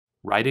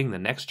Writing the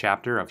Next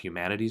Chapter of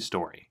Humanity's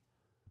Story.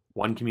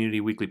 One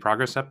Community Weekly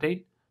Progress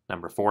Update,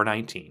 number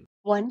 419.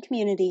 One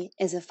Community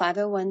is a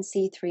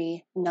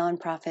 501c3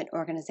 nonprofit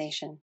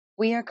organization.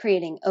 We are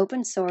creating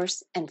open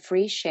source and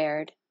free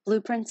shared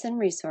blueprints and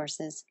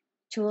resources,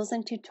 tools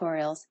and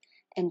tutorials,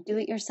 and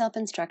do-it-yourself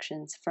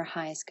instructions for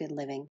highest good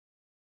living.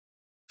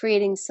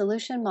 Creating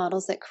solution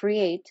models that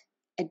create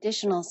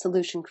additional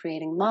solution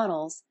creating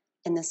models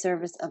in the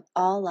service of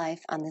all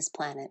life on this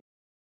planet.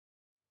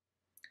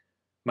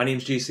 My name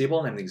is G. Siebel,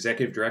 and I'm the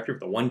Executive Director of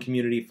the One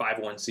Community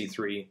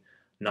 501c3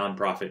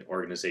 nonprofit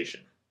organization.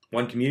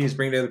 One Community is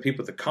bringing together people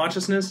with the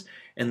consciousness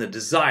and the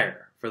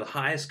desire for the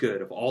highest good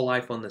of all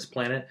life on this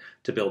planet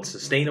to build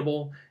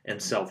sustainable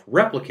and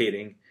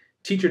self-replicating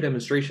teacher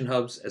demonstration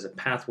hubs as a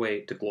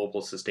pathway to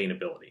global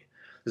sustainability.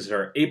 This is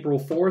our April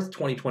 4th,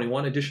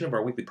 2021 edition of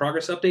our Weekly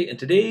Progress Update, and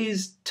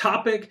today's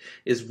topic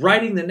is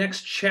writing the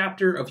next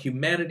chapter of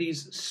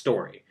humanity's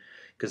story.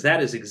 Because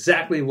that is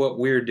exactly what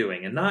we're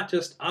doing. And not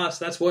just us,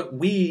 that's what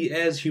we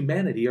as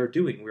humanity are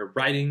doing. We're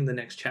writing the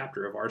next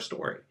chapter of our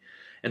story.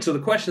 And so the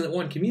question that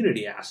One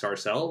Community asks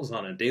ourselves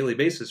on a daily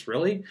basis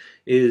really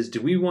is,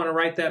 do we want to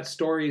write that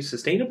story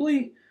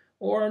sustainably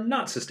or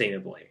not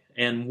sustainably?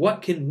 And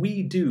what can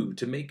we do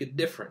to make a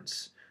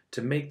difference,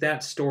 to make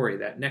that story,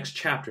 that next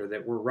chapter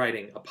that we're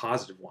writing, a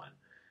positive one,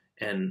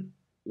 and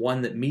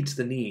one that meets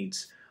the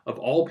needs of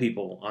all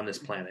people on this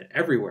planet,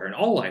 everywhere, and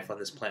all life on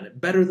this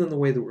planet, better than the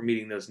way that we're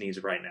meeting those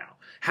needs right now?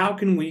 How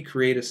can we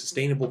create a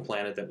sustainable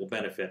planet that will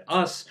benefit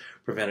us,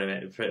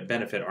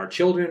 benefit our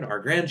children,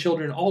 our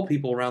grandchildren, all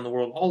people around the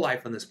world, all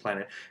life on this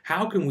planet?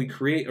 How can we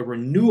create a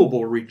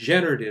renewable,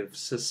 regenerative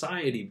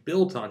society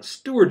built on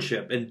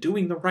stewardship and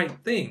doing the right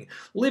thing,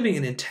 living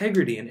in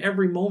integrity in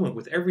every moment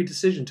with every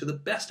decision to the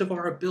best of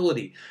our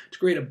ability to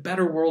create a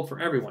better world for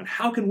everyone?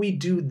 How can we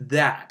do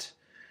that?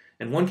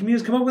 And One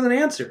Community has come up with an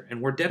answer,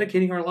 and we're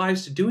dedicating our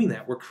lives to doing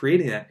that. We're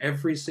creating that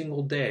every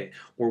single day.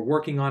 We're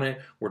working on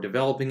it, we're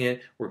developing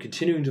it, we're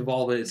continuing to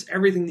evolve it. It's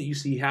everything that you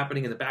see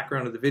happening in the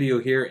background of the video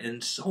here,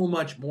 and so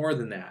much more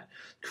than that.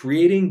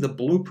 Creating the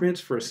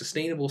blueprints for a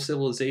sustainable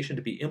civilization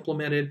to be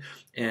implemented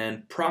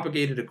and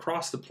propagated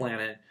across the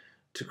planet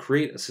to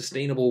create a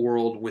sustainable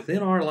world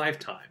within our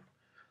lifetime.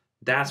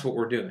 That's what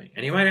we're doing.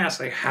 And you might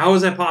ask, like, how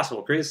is that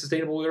possible? Create a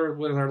sustainable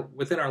world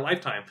within our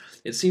lifetime.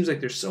 It seems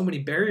like there's so many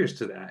barriers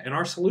to that. And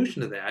our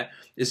solution to that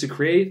is to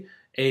create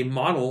a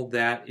model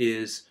that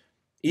is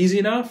easy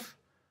enough,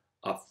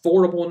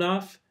 affordable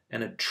enough,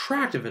 and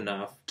attractive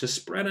enough to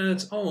spread on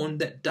its own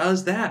that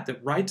does that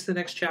writes the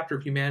next chapter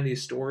of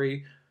humanity's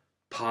story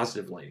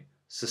positively,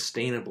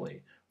 sustainably,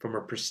 from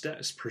a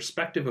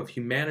perspective of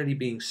humanity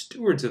being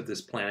stewards of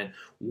this planet,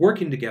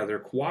 working together,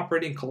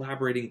 cooperating,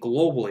 collaborating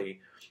globally,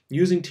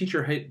 using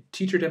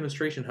teacher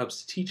demonstration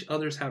hubs to teach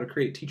others how to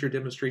create teacher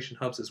demonstration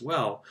hubs as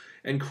well,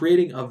 and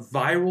creating a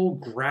viral,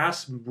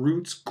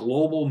 grassroots,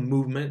 global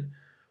movement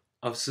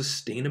of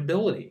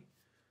sustainability.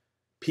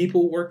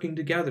 People working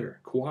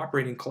together,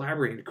 cooperating,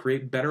 collaborating to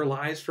create better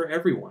lives for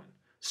everyone,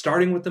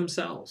 starting with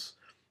themselves.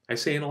 I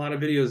say in a lot of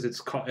videos,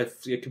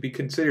 it could be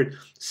considered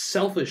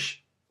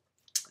selfish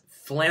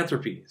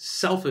philanthropy,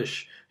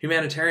 selfish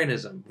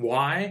humanitarianism.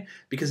 Why?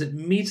 Because it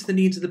meets the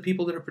needs of the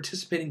people that are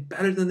participating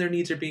better than their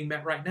needs are being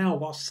met right now,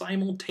 while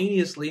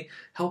simultaneously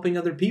helping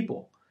other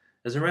people.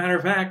 As a matter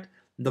of fact,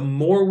 the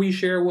more we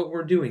share what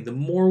we're doing, the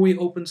more we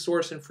open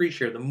source and free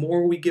share, the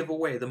more we give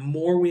away, the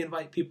more we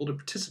invite people to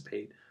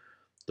participate,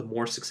 the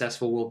more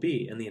successful we'll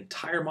be. And the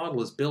entire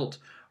model is built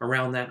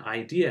around that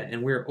idea,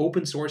 and we're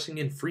open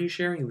sourcing and free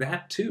sharing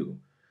that too.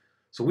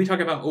 So we talk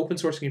about open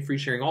sourcing and free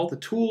sharing all the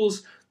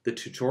tools, the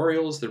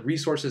tutorials, the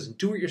resources, and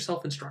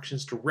do-it-yourself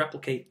instructions to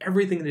replicate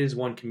everything that is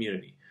One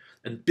Community,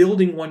 and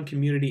building One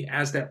Community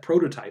as that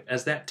prototype,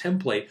 as that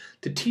template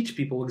to teach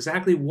people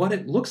exactly what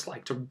it looks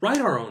like to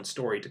write our own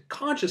story, to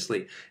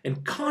consciously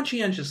and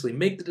conscientiously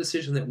make the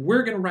decision that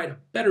we're going to write a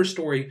better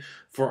story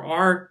for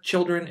our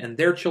children and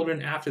their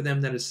children after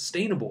them that is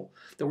sustainable,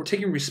 that we're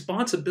taking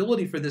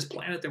responsibility for this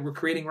planet that we're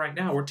creating right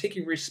now. We're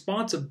taking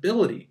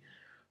responsibility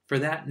for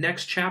that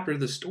next chapter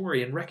of the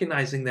story, and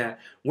recognizing that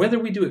whether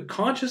we do it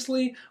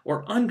consciously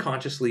or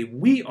unconsciously,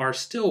 we are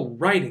still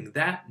writing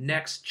that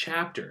next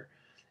chapter.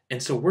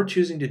 And so we're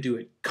choosing to do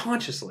it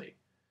consciously,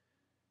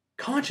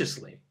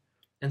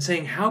 and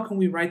saying, how can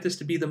we write this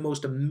to be the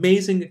most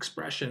amazing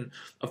expression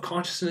of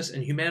consciousness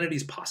and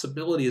humanity's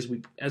possibility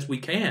as we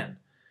can?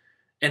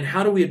 And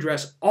how do we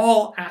address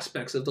all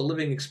aspects of the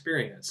living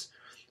experience?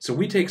 So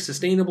we take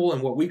sustainable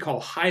and what we call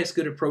highest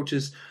good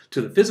approaches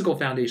to the physical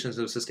foundations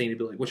of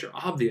sustainability, which are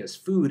obvious: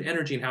 food,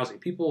 energy, and housing.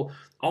 People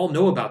all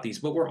know about these,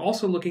 but we're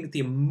also looking at the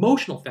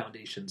emotional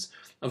foundations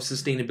of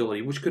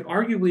sustainability, which could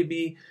arguably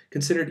be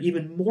considered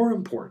even more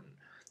important,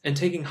 and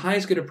taking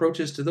highest good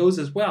approaches to those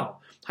as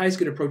well. Highest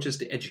good approaches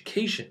to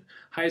education,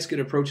 highest good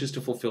approaches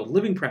to fulfilled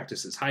living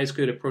practices, highest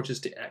good approaches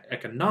to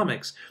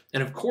economics,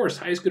 and of course,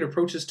 highest good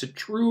approaches to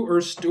true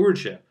earth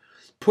stewardship.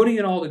 Putting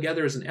it all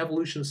together as an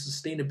evolution of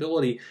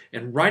sustainability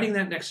and writing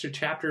that next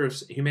chapter of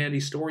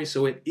humanity's story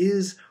so it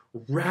is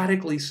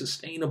radically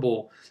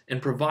sustainable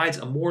and provides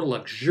a more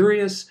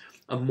luxurious,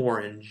 a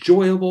more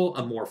enjoyable,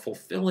 a more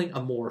fulfilling,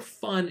 a more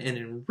fun and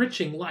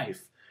enriching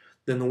life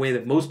than the way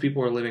that most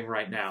people are living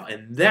right now.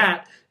 And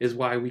that is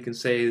why we can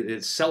say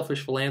it's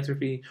selfish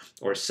philanthropy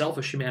or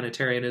selfish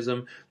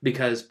humanitarianism,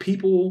 because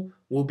people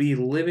will be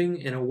living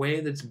in a way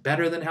that's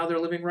better than how they're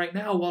living right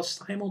now while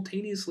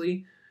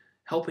simultaneously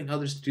helping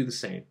others to do the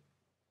same,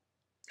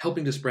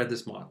 helping to spread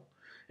this model.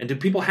 And do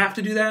people have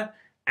to do that?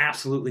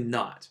 Absolutely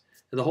not.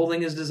 The whole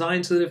thing is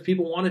designed so that if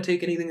people want to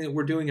take anything that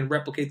we're doing and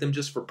replicate them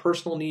just for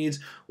personal needs,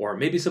 or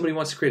maybe somebody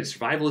wants to create a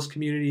survivalist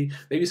community,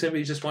 maybe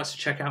somebody just wants to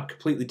check out,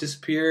 completely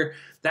disappear,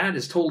 that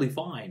is totally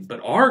fine. But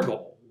our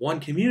goal,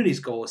 One Community's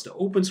goal, is to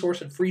open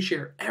source and free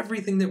share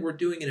everything that we're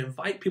doing and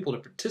invite people to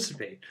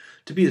participate,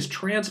 to be as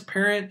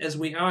transparent as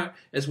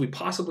we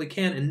possibly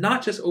can, and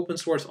not just open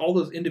source all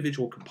those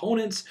individual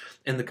components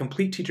and the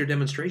complete teacher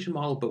demonstration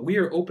model, but we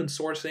are open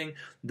sourcing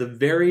the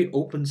very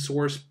open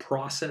source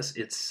process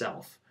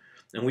itself.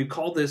 And we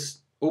call this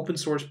open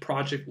source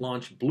project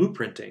launch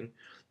blueprinting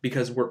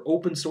because we're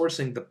open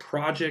sourcing the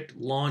project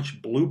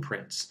launch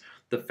blueprints,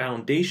 the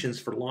foundations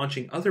for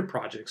launching other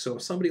projects. So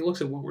if somebody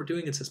looks at what we're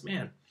doing and says,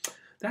 man,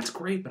 that's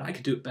great, but I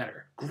could do it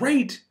better.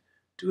 Great,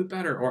 do it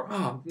better. Or,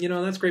 oh,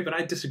 that's great, but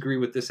I disagree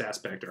with this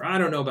aspect. Or I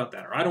don't know about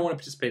that. Or I don't want to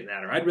participate in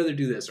that. Or I'd rather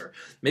do this. Or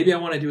maybe I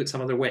want to do it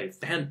some other way.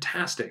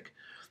 Fantastic.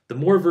 The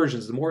more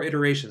versions, the more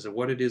iterations of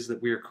what it is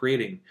that we are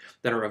creating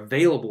that are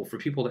available for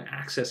people to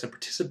access and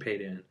participate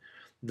in,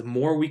 the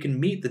more we can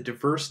meet the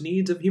diverse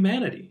needs of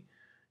humanity.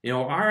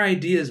 Our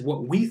idea is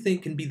what we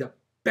think can be the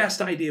best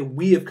idea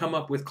we have come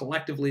up with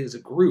collectively as a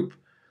group.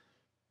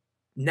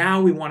 Now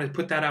we want to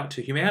put that out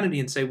to humanity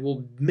and say,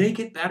 well, make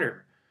it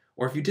better.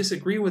 Or if you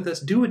disagree with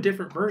us, do a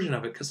different version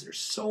of it, because there's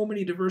so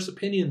many diverse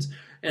opinions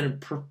and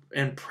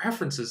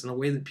preferences in the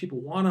way that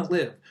people want to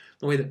live,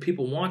 the way that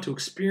people want to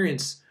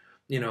experience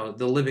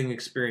the living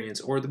experience,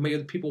 or the way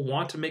that people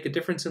want to make a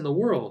difference in the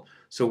world.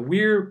 So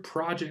we're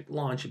project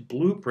launch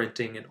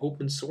blueprinting and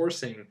open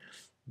sourcing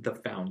the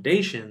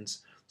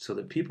foundations so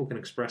that people can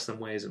express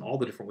them in all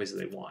the different ways that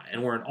they want.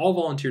 And we're an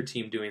all-volunteer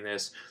team doing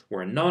this.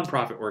 We're a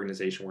nonprofit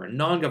organization. We're a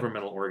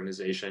non-governmental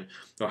organization.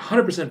 We're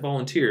 100%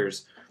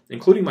 volunteers,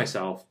 including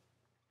myself,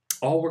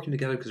 all working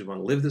together because we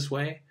want to live this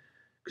way,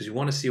 because we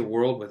want to see a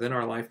world within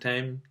our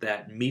lifetime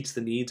that meets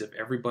the needs of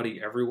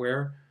everybody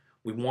everywhere.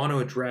 We want to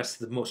address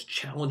the most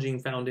challenging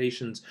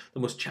foundations, the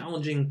most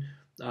challenging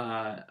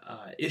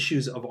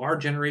issues of our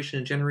generation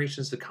and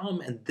generations to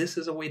come, and this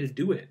is a way to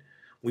do it.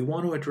 We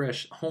want to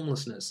address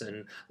homelessness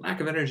and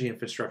lack of energy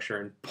infrastructure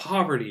and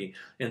poverty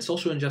and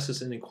social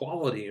injustice and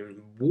inequality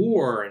and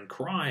war and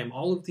crime,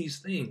 all of these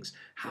things.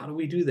 How do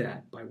we do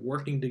that? By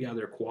working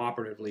together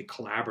cooperatively,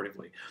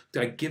 collaboratively,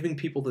 by giving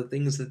people the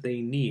things that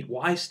they need.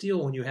 Why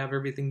steal when you have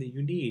everything that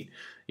you need?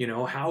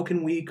 How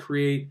can we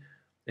create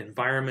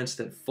environments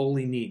that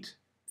fully meet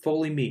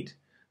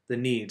the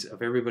needs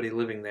of everybody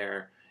living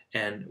there,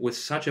 and with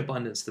such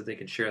abundance that they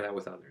can share that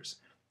with others?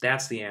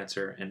 That's the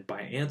answer, and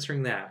by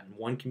answering that, and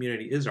One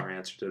Community is our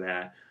answer to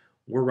that,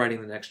 we're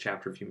writing the next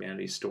chapter of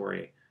humanity's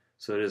story,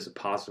 so it is a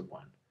positive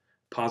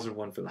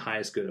one for the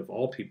highest good of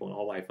all people and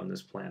all life on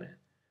this planet,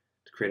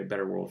 to create a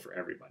better world for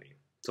everybody.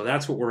 So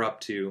that's what we're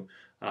up to.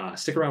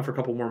 Stick around for a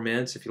couple more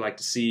minutes if you'd like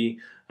to see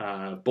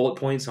bullet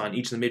points on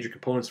each of the major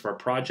components of our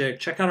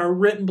project. Check out our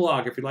written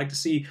blog if you'd like to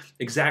see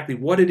exactly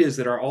what it is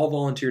that our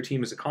all-volunteer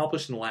team has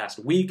accomplished in the last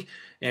week.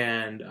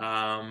 And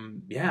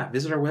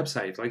visit our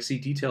website if you'd like to see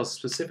details,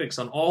 specifics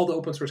on all the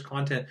open source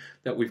content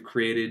that we've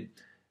created.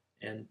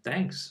 And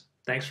thanks.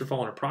 Thanks for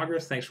following our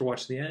progress. Thanks for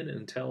watching the end. And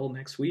until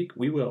next week,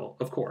 we will,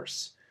 of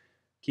course,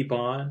 keep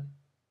on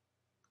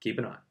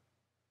keeping on.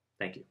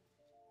 Thank you.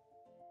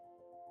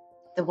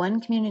 The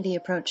One Community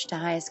approach to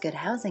highest good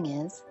housing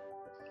is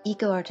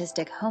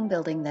eco-artistic home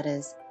building that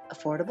is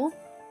affordable,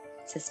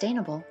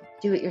 sustainable,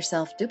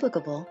 do-it-yourself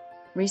duplicable,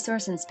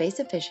 resource and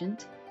space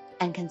efficient,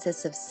 and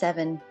consists of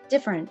 7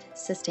 different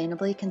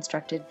sustainably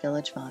constructed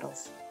village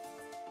models.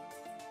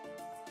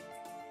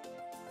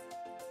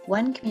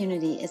 One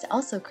Community is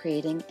also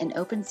creating an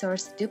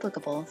open-source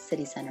duplicable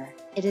city center.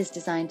 It is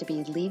designed to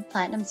be LEED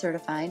Platinum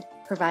certified,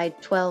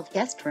 provide 12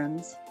 guest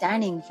rooms,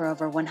 dining for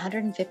over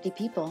 150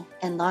 people,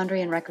 and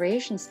laundry and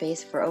recreation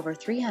space for over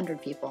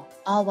 300 people,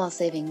 all while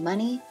saving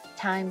money,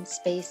 time,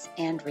 space,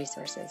 and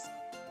resources.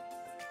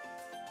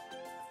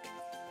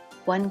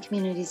 One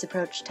Community's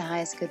approach to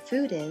highest good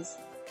food is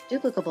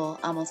duplicable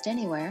almost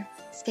anywhere,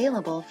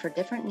 scalable for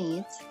different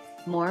needs,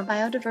 more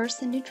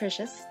biodiverse and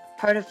nutritious,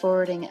 part of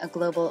forwarding a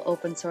global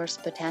open-source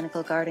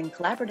botanical garden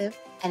collaborative,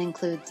 and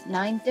includes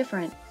 9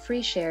 different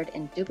free, shared,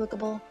 and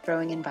duplicable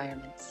growing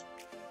environments.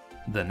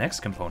 The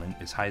next component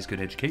is highest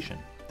good education.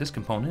 This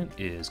component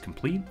is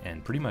complete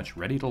and pretty much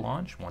ready to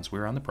launch once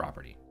we're on the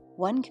property.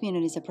 One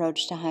Community's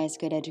approach to highest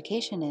good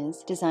education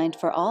is designed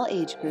for all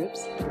age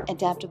groups,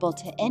 adaptable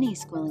to any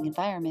schooling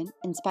environment,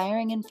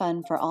 inspiring and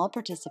fun for all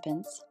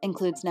participants,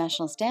 includes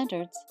national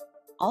standards,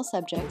 all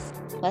subjects,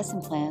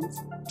 lesson plans,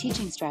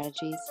 teaching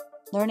strategies,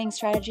 learning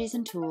strategies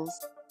and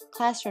tools,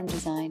 classroom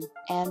design,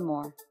 and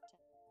more.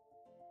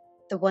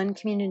 The One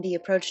Community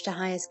approach to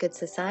highest good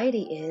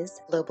society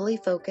is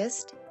globally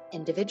focused,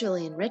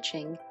 individually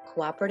enriching,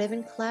 cooperative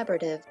and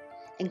collaborative,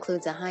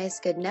 includes a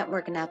highest good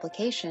network and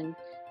application,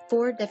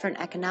 4 different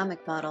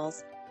economic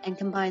models, and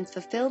combines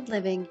fulfilled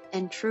living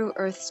and true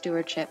earth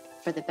stewardship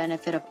for the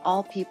benefit of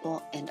all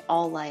people and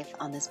all life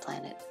on this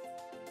planet.